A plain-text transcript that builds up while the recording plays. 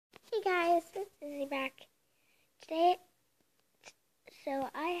Hey guys, it's Izzy back. Today, so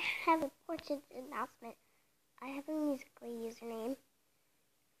I have a important announcement. I have a Musical.ly username.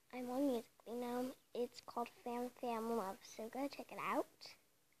 I'm on Musical.ly now. It's called FamFamLove, so go check it out.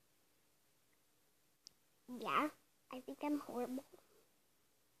 Yeah, I think I'm horrible,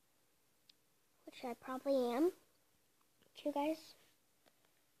 which I probably am to you guys.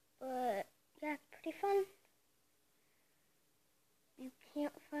 But yeah, it's pretty fun. You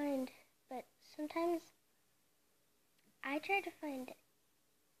can't find, but sometimes I try to find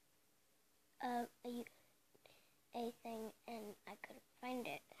a thing and I couldn't find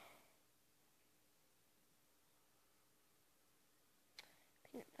it.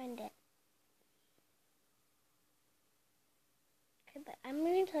 Okay, but I'm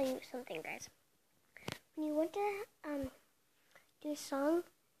going to tell you something, guys. When you want to do a song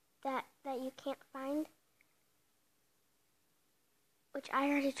that you can't find, which I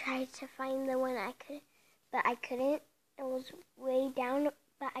already tried to find the one I could, but I couldn't. It was way down,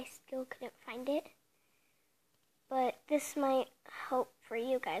 but I still couldn't find it. But this might help for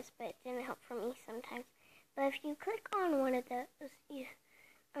you guys, but it didn't help for me sometimes. But if you click on one of those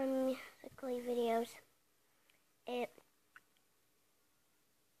Musical.ly videos, it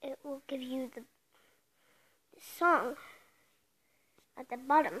will give you the song at the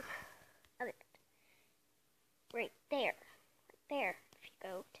bottom of it, right there, if you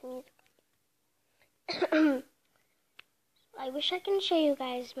go to Musical.ly. I wish I can show you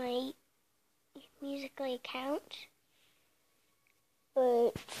guys my Musical.ly account,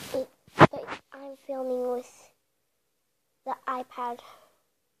 but I'm filming with the iPad.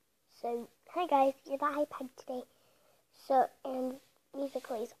 So, hi guys, you're the iPad today. So, and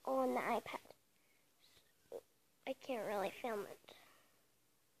Musical.ly's on the iPad. So I can't really film it.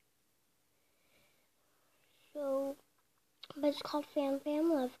 So, but it's called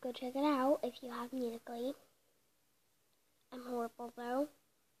FamFamLove. Go check it out if you have Musical.ly. I'm horrible though.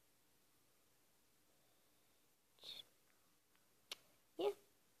 Yeah.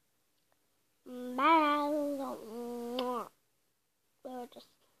 Bye. Just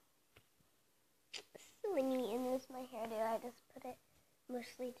silly me, and this is my hairdo. I just put it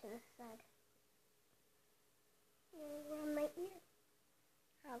mostly to the side. Around my ear.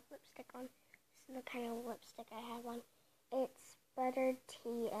 I have lipstick on. This is the kind of lipstick I have on. It's Buttered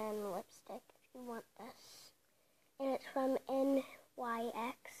TM lipstick, if you want this. And it's from NYX.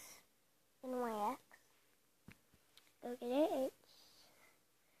 Go get it.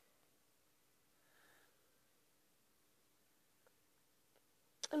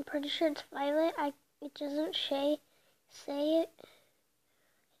 I'm pretty sure it's violet. It doesn't say it. I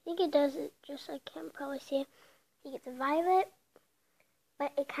think it does. It just I can't probably see it. I think it's violet,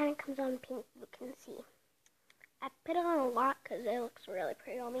 but it kind of comes on pink. You can see. I put it on a lot because it looks really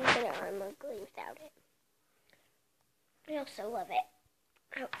pretty on me, but I'm ugly without it. I also love it.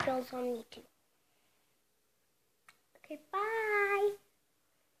 How it feels on me too. Okay, bye.